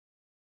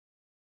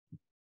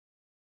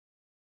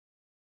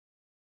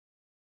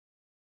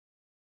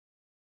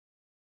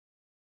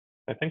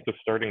I think the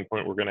starting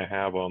point we're going to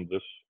have on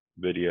this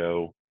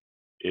video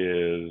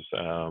is,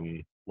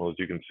 well, as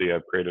you can see,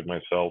 I've created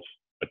myself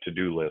a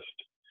to-do list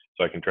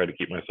so I can try to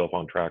keep myself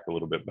on track a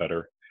little bit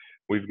better.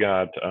 We've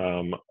got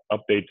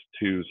updates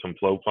to some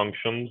flow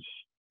functions.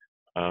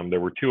 There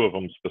were two of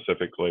them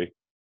specifically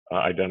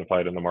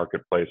identified in the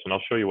marketplace, and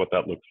I'll show you what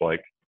that looks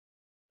like.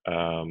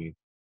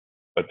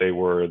 But they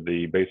were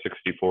the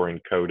base64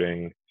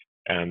 encoding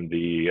and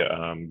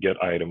the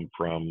get item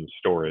from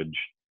storage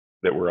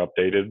that were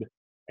updated.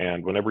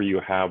 And whenever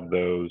you have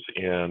those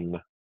in,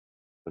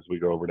 as we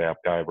go over to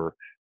AppGyver,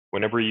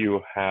 whenever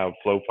you have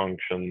flow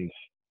functions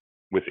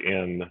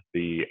within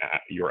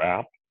your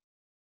app,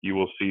 you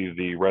will see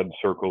the red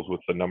circles with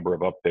the number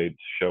of updates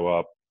show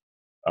up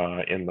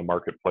in the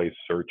marketplace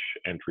search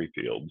entry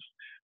fields.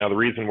 Now, the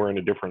reason we're in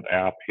a different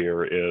app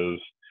here is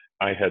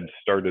I had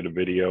started a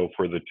video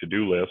for the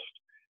to-do list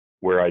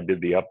where I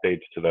did the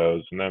updates to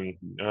those, and then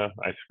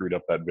I screwed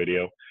up that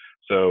video.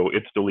 So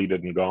it's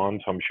deleted and gone,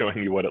 so I'm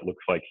showing you what it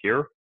looks like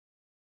here.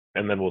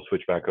 And then we'll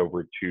switch back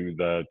over to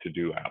the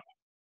to-do app.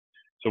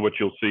 So what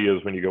you'll see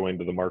is when you go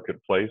into the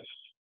marketplace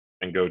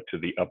and go to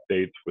the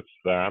updates with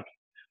that,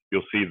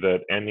 you'll see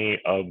that any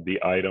of the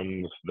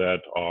items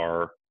that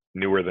are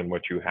newer than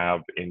what you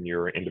have in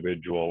your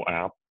individual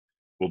app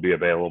will be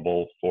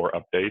available for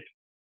update.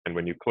 And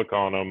when you click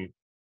on them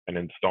and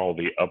install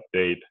the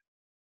update,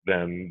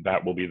 then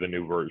that will be the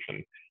new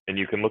version. And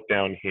you can look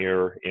down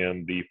here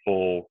in the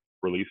full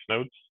release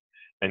notes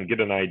and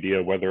get an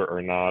idea whether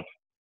or not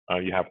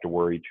you have to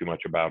worry too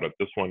much about it.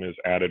 This one is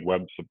added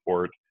web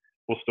support.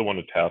 We'll still want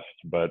to test,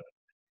 but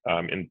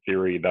in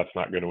theory, that's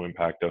not going to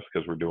impact us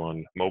because we're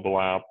doing mobile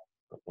app.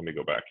 Let me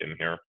go back in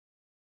here.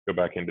 Go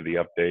back into the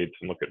updates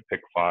and look at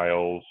pick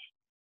files.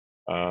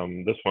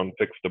 This one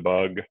fixed a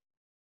bug,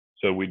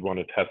 so we'd want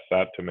to test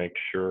that to make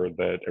sure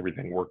that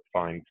everything worked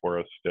fine for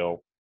us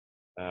still.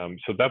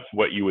 So that's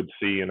what you would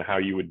see, and how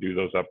you would do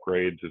those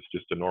upgrades is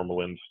just a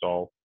normal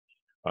install.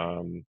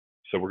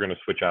 So we're going to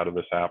switch out of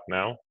this app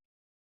now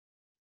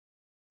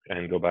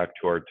and go back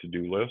to our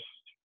to-do list.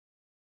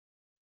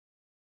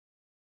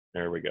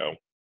 There we go.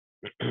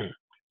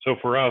 So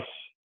for us,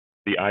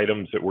 the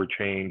items that were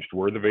changed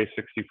were the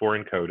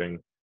base64 encoding,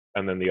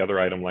 and then the other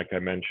item, like I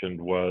mentioned,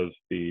 was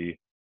the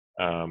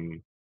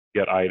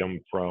get item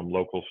from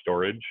local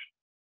storage.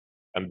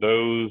 And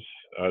those,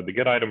 the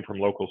get item from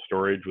local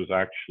storage was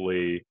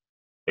actually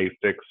a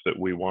fix that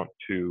we want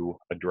to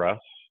address.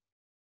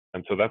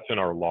 And so that's in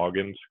our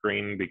login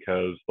screen,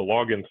 because the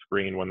login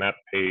screen, when that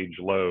page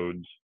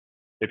loads,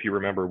 if you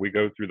remember, we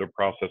go through the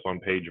process on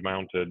page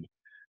mounted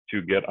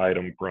to get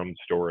item from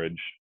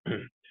storage.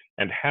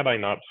 And had I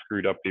not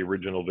screwed up the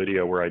original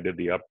video where I did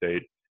the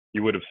update,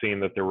 you would have seen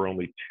that there were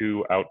only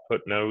 2 output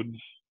nodes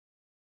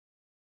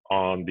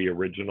on the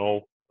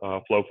original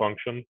flow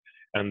function.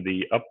 And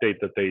the update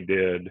that they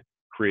did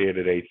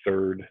created a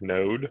 3rd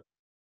node.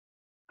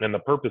 And the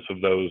purpose of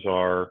those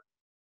are,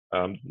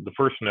 the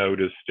first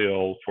node is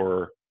still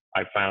for,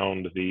 I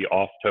found the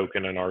auth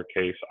token, in our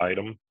case,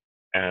 item,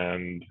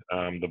 and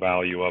the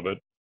value of it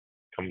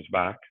comes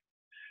back.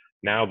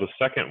 Now the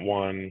second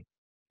one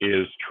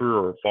is true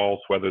or false,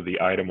 whether the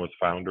item was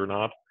found or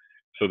not.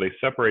 So they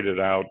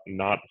separated out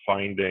not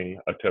finding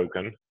a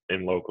token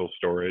in local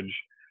storage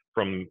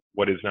from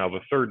what is now the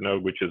 3rd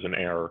node, which is an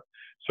error.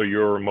 So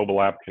your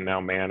mobile app can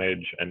now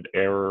manage an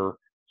error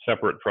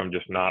separate from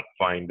just not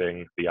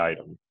finding the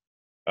item,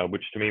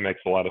 which to me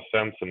makes a lot of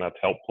sense, and that's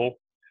helpful.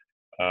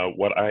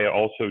 What I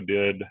also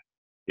did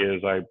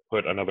is I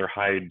put another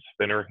hide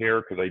spinner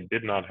here, because I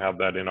did not have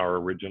that in our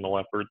original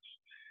efforts,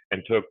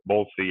 and took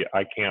both the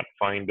I can't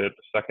find it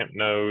 2nd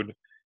node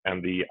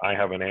and the I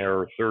have an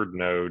error 3rd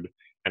node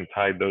and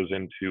tied those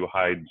into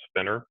hide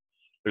spinner.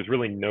 There's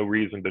really no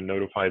reason to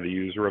notify the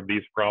user of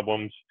these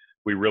problems.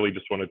 We really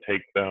just want to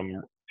take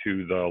them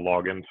to the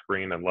login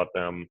screen and let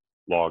them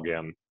log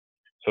in.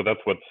 So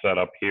that's what's set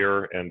up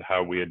here, and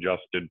how we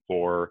adjusted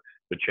for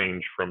the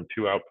change from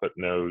 2 output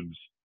nodes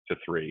to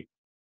 3.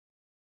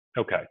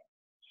 Okay,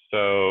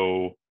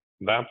 so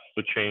that's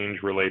the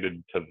change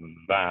related to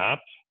that.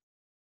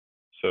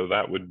 So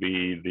that would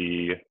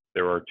be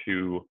there are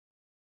 2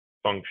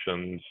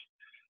 functions.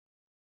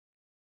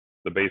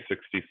 The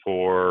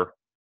base64,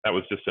 that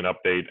was just an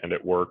update and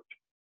it worked.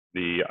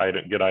 The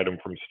get item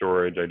from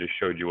storage, I just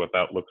showed you what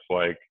that looks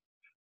like.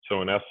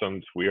 So in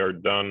essence, we are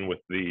done with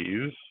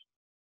these.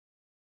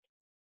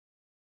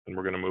 And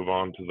we're going to move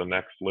on to the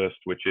next list,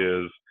 which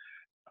is,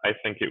 I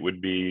think it would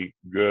be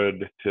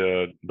good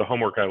to, the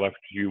homework I left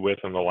you with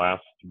in the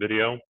last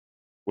video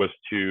was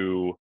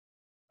to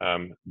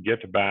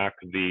get back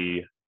the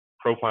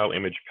profile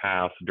image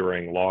path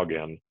during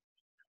login.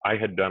 I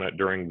had done it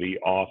during the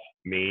auth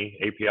me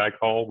API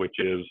call, which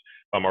is,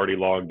 I'm already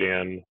logged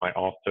in, my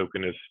auth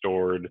token is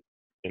stored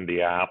in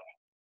the app.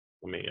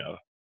 Let me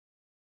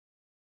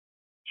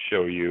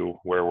show you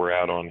where we're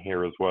at on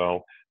here as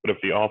well. But if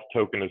the auth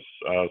token is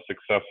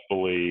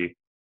successfully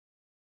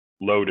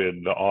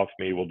loaded, the auth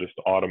me will just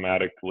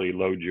automatically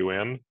load you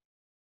in,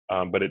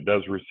 but it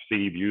does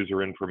receive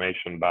user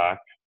information back.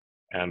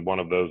 And one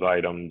of those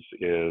items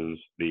is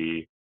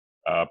the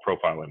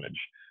profile image.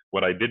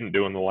 What I didn't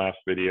do in the last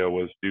video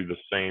was do the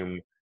same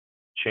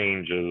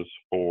changes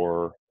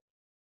for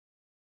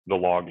the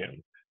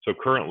login. So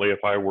currently, if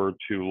I were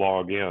to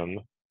log in,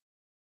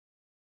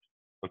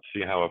 let's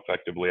see how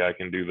effectively I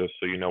can do this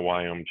so you know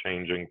why I'm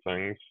changing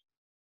things.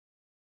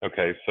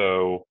 Okay,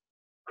 so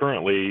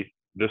currently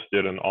this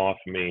did an auth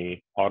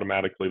me,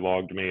 automatically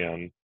logged me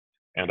in,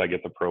 and I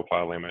get the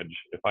profile image.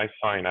 If I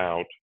sign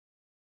out,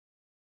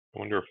 I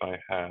wonder if I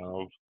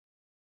have,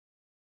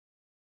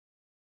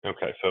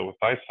 okay, so if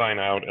I sign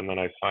out and then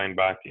I sign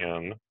back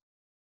in,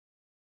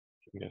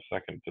 give me a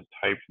second to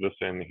type this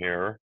in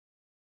here,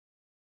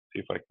 see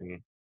if I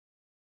can,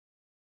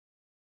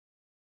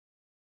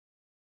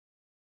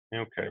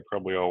 okay,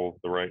 probably all of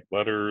the right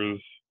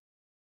letters,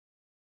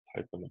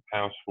 type in the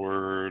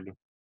password.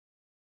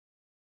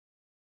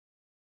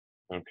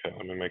 Okay,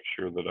 let me make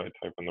sure that I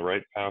type in the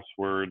right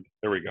password.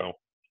 There we go.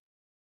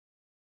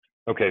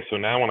 Okay, so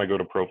now when I go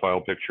to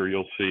profile picture,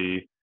 you'll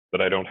see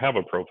that I don't have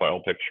a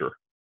profile picture.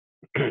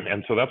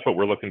 And so that's what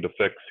we're looking to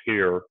fix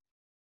here,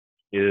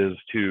 is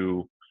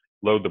to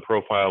load the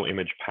profile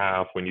image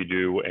path when you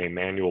do a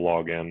manual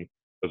login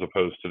as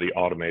opposed to the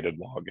automated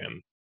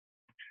login.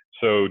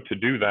 So to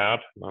do that,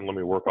 let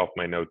me work off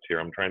my notes here.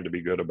 I'm trying to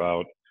be good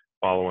about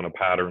following a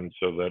pattern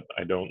so that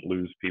I don't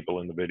lose people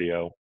in the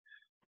video.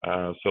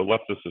 So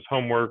left this as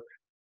homework.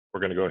 We're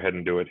going to go ahead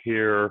and do it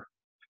here.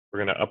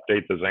 We're going to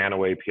update the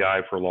Xano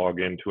API for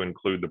login to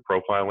include the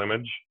profile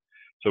image.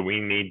 So we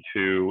need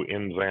to,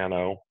 in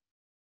Xano,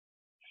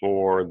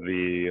 for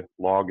the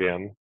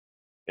login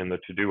in the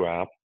to-do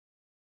app,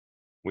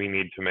 we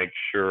need to make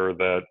sure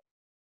that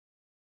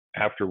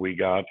after we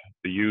got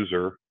the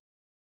user,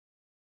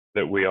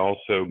 that we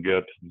also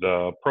get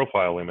the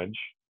profile image.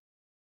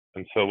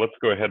 And so let's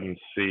go ahead and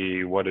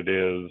see what it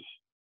is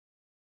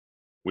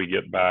we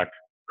get back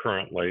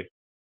currently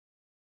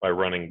by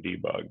running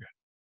debug.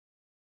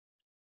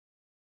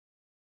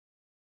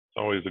 It's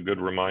always a good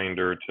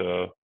reminder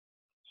to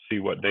see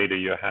what data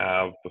you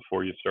have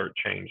before you start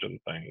changing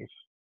things.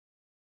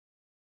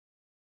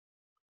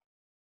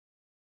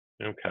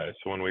 Okay,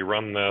 so when we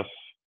run this,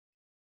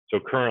 so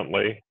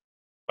currently,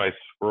 if I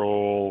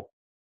scroll,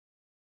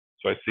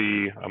 so I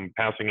see I'm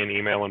passing in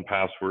email and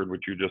password,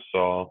 which you just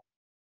saw.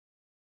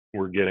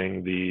 We're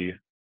getting the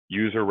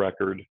user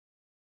record,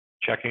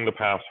 checking the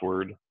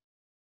password.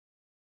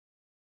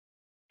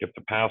 If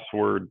the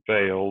password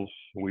fails,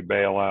 we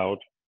bail out.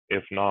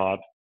 If not,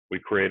 we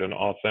create an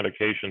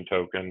authentication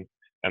token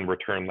and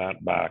return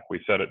that back. We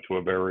set it to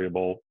a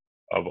variable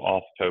of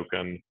auth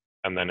token,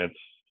 and then it's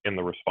in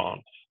the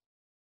response.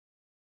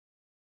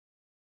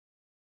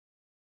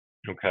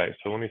 Okay,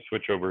 so let me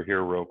switch over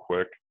here real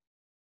quick,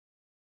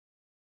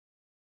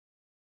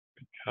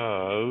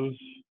 because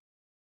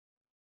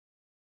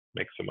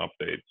make some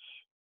updates.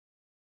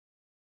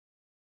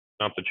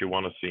 Not that you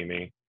want to see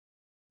me,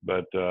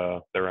 but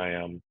there I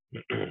am.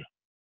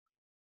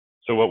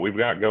 So what we've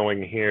got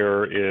going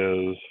here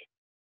is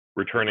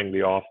returning the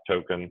auth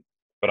token,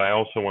 but I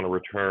also want to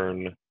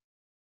return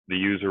the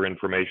user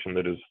information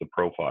that is the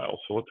profile.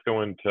 So let's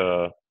go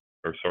into,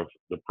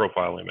 the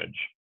profile image.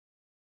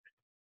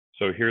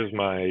 So here's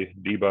my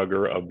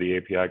debugger of the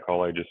API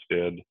call I just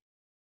did.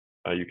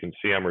 You can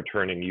see I'm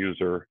returning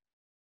user,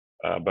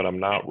 but I'm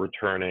not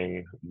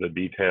returning the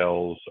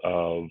details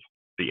of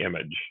the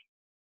image.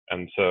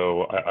 And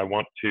so I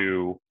want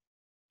to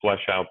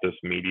flesh out this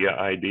media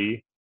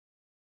ID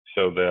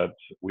so that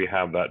we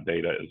have that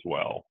data as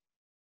well.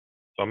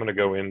 So I'm going to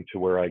go into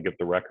where I get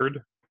the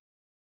record,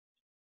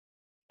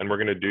 and we're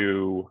going to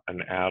do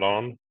an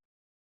add-on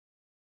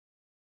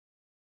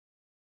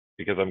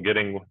because I'm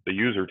getting the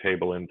user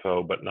table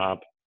info, but not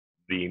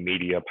the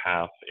media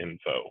path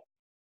info.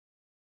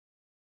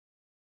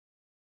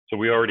 So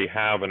we already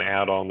have an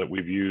add-on that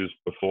we've used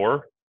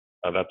before.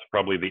 That's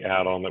probably the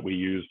add-on that we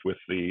used with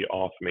the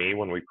auth me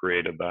when we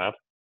created that.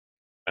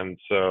 And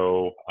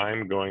so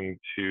I'm going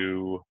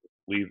to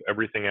leave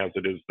everything as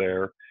it is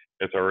there.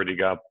 It's already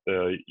got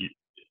the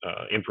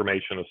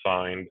information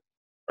assigned,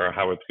 or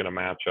how it's going to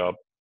match up.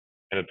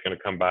 And it's going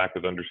to come back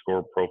as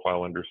underscore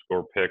profile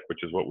underscore pick, which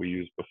is what we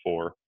used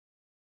before.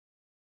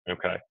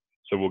 Okay,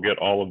 so we'll get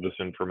all of this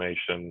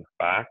information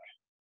back.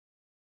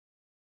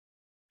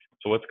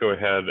 So let's go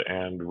ahead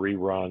and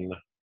rerun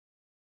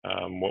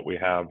what we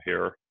have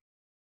here,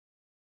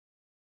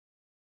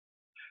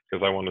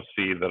 because I want to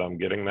see that I'm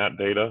getting that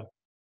data.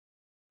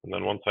 And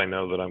then once I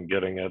know that I'm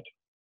getting it,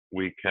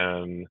 we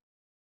can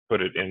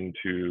put it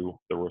into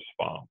the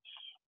response.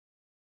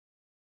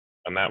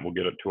 And that will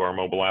get it to our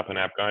mobile app in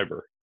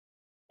AppGyver.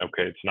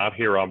 Okay, it's not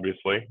here,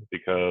 obviously,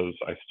 because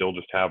I still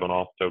just have an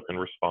auth token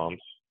response.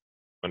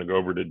 I'm going to go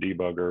over to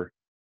debugger,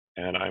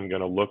 and I'm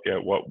going to look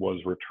at what was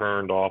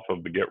returned off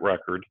of the get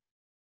record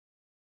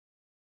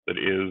that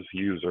is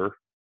user.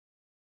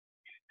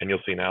 And you'll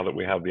see now that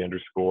we have the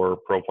underscore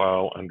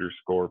profile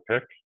underscore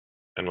pick.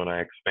 And when I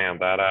expand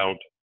that out,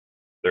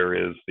 there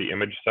is the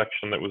image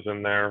section that was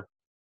in there.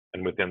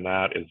 And within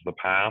that is the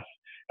path.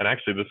 And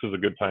actually, this is a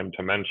good time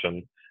to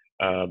mention,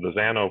 the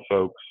Xano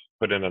folks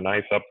put in a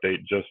nice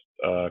update just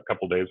a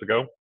couple days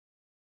ago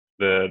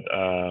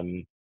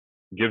that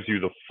gives you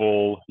the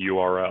full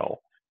URL.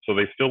 So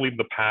they still leave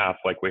the path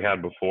like we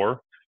had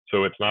before.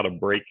 So it's not a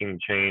breaking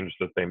change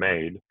that they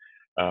made.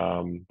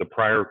 The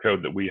prior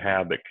code that we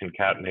had that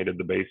concatenated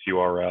the base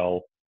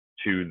URL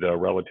to the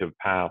relative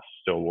path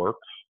still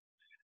works.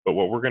 But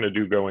what we're going to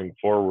do going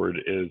forward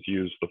is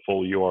use the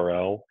full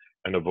URL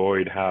and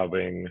avoid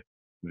having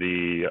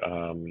the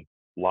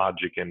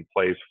logic in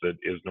place that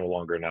is no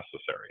longer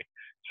necessary.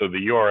 So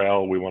the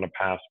URL we want to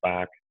pass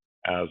back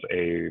as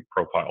a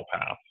profile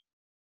path.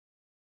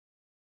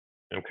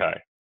 Okay,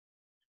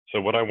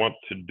 so what I want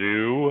to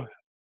do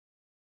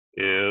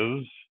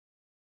is,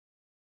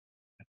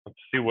 let's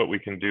see what we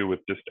can do with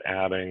just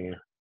adding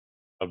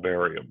a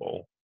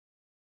variable.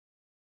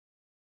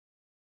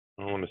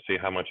 I want to see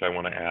how much I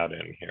want to add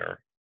in here.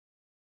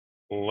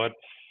 Let's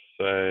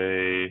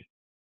say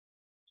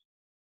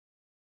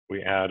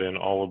we add in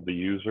all of the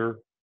user.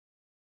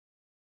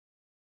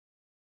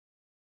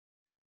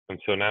 And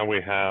so now we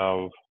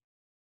have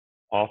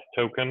auth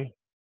token,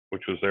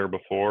 which was there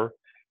before.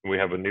 And we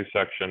have a new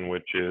section,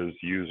 which is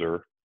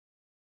user.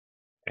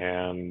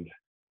 And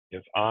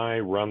if I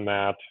run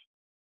that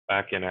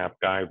back in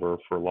AppGyver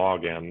for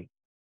login,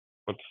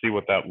 let's see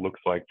what that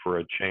looks like for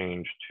a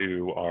change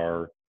to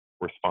our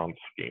response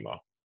schema.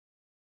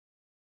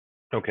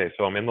 Okay,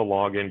 so I'm in the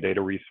login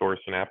data resource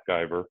in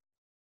AppGyver,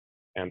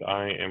 and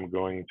I am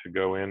going to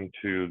go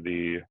into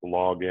the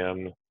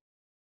login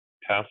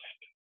test.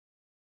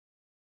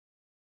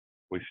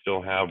 We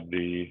still have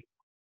the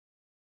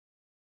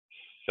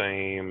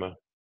same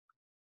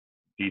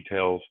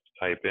details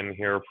to type in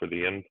here for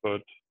the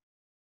input.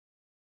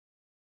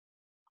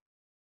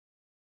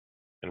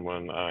 And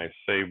when I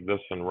save this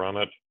and run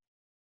it,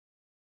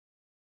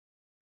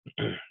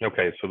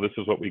 okay, so this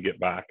is what we get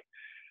back.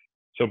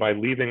 So by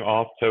leaving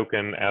auth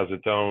token as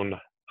its own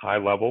high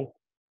level,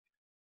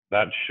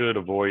 that should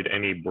avoid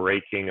any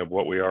breaking of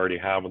what we already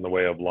have in the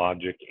way of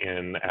logic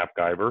in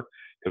AppGyver,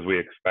 because we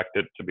expect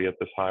it to be at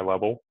this high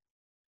level.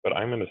 But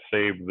I'm going to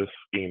save this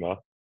schema.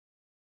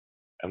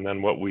 And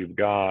then what we've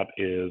got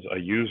is a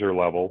user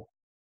level.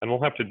 And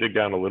we'll have to dig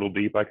down a little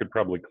deep. I could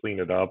probably clean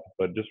it up,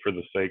 but just for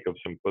the sake of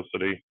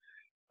simplicity,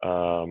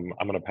 I'm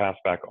going to pass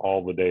back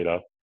all the data,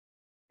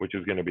 which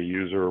is going to be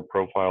user,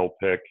 profile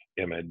pic,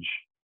 image.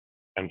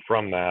 And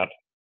from that,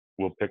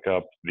 we'll pick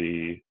up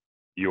the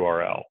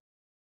URL.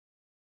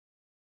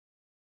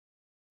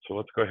 So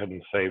let's go ahead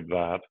and save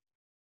that.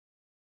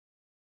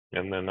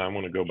 And then I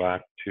want to go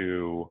back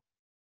to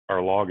our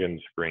login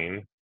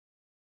screen.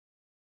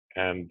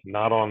 And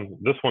not on,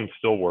 this one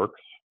still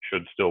works,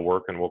 should still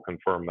work, and we'll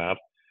confirm that.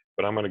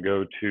 But I'm going to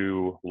go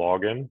to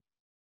login.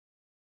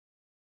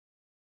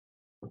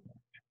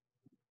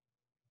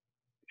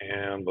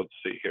 And let's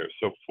see here.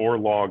 So for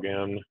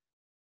login,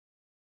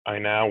 I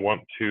now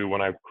want to,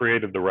 when I've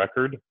created the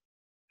record,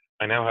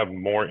 I now have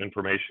more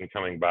information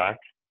coming back.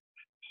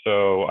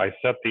 So I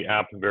set the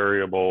app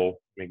variable,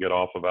 let me get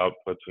off of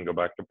outputs and go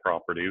back to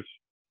properties.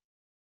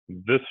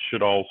 This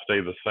should all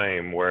stay the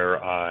same,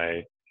 where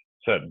I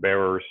set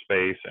bearer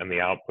space and the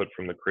output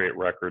from the create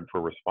record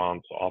for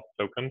response auth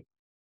token.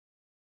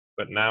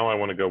 But now I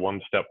want to go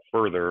one step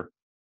further,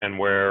 and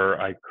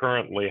where I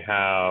currently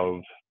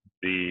have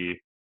the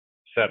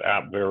set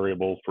app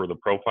variable for the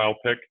profile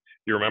pic,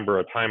 you remember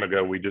a time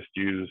ago we just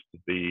used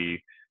the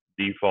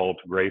default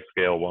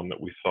grayscale one that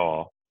we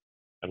saw.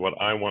 And what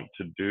I want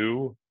to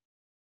do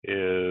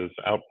is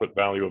output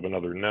value of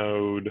another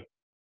node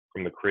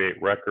from the create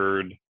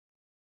record.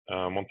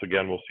 Once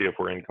again, we'll see if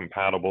we're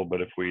incompatible,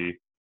 but if we,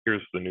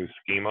 here's the new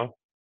schema.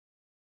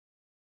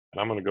 And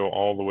I'm going to go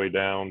all the way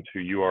down to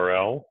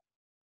URL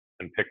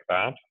and pick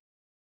that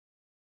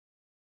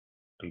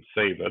and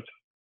save it.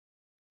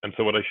 And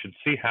so what I should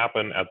see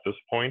happen at this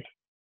point,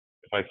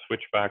 if I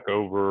switch back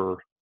over,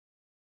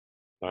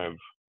 I've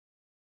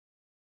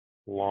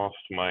lost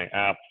my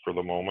app for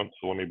the moment,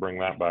 so let me bring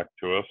that back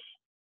to us.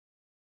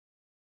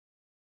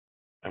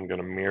 I'm going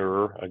to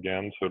mirror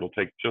again, so it'll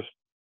take just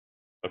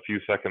a few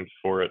seconds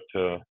for it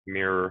to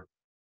mirror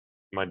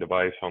my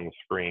device on the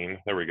screen.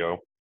 There we go.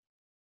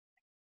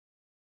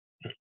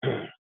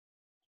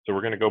 So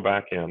we're going to go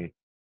back in,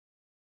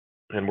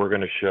 and we're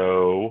going to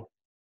show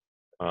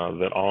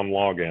that on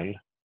login.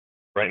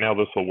 Right now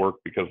this will work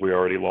because we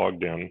already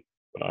logged in,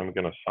 but I'm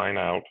going to sign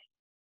out,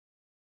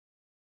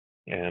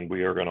 and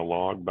we are going to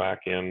log back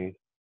in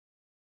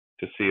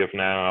to see if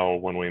now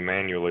when we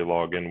manually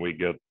log in, we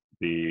get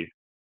the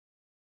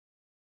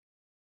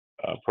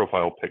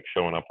profile pic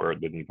showing up where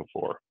it didn't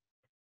before.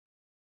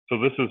 So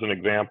this is an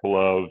example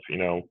of,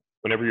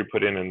 whenever you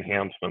put in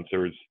enhancements,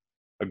 there's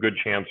a good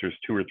chance there's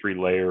 2 or 3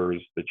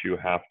 layers that you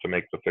have to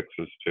make the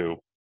fixes to.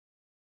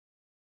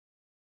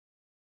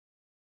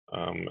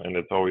 And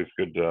it's always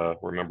good to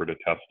remember to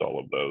test all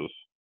of those.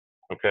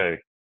 Okay,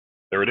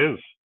 there it is.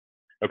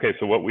 Okay,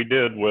 so what we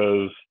did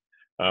was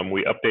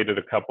we updated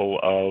a couple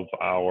of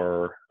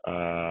our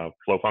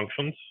flow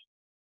functions,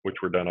 which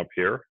were done up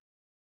here.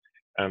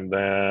 And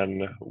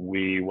then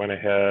we went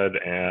ahead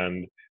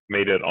and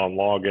made it on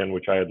login,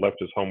 which I had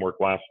left as homework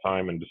last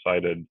time and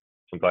decided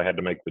since I had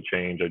to make the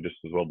change, I just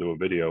as well do a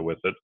video with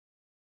it.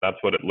 That's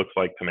what it looks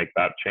like to make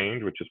that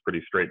change, which is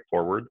pretty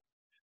straightforward.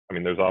 I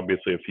mean, there's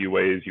obviously a few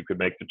ways you could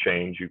make the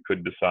change. You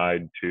could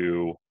decide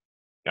to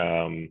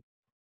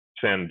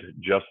send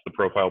just the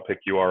profile pic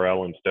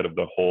URL instead of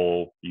the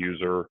whole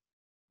user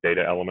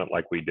data element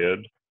like we did,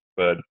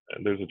 but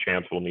there's a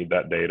chance we'll need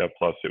that data,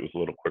 plus it was a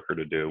little quicker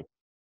to do.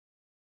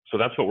 So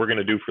that's what we're going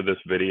to do for this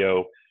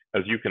video.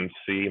 As you can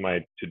see,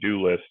 my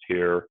to-do list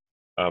here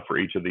for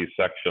each of these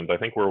sections, I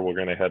think where we're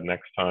going to head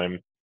next time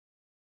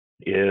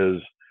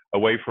is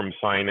away from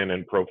sign-in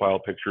and profile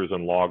pictures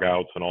and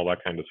logouts and all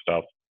that kind of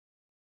stuff,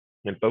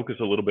 and focus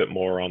a little bit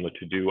more on the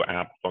to-do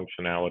app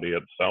functionality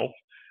itself.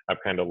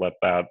 I've kind of let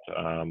that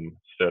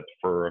sit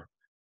for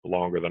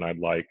longer than I'd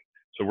like.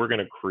 So we're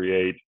going to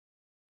create,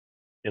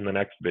 in the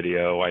next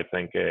video, I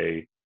think,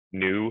 a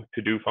new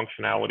to-do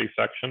functionality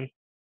section.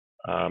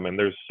 And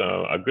there's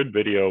a good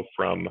video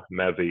from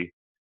Mevi.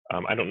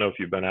 I don't know if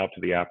you've been out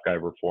to the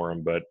AppGyver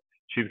forum, but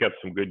she's got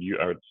some good,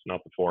 it's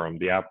not the forum,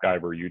 the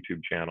AppGyver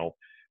YouTube channel.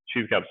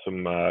 She's got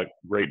some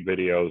great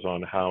videos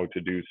on how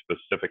to do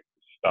specific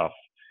stuff.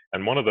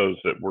 And one of those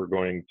that we're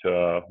going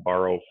to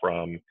borrow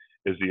from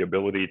is the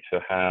ability to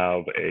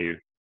have a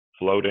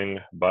floating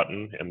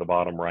button in the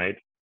bottom right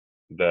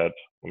that,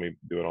 let me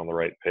do it on the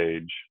right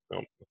page. No,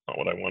 that's not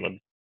what I wanted.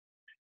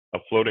 A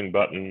floating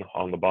button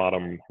on the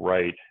bottom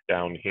right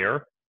down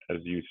here, as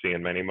you see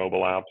in many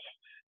mobile apps,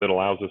 that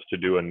allows us to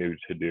do a new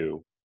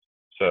to-do.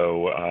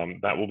 So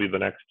that will be the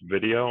next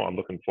video. I'm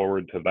looking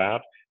forward to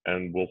that,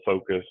 and we'll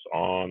focus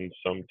on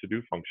some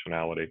to-do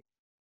functionality.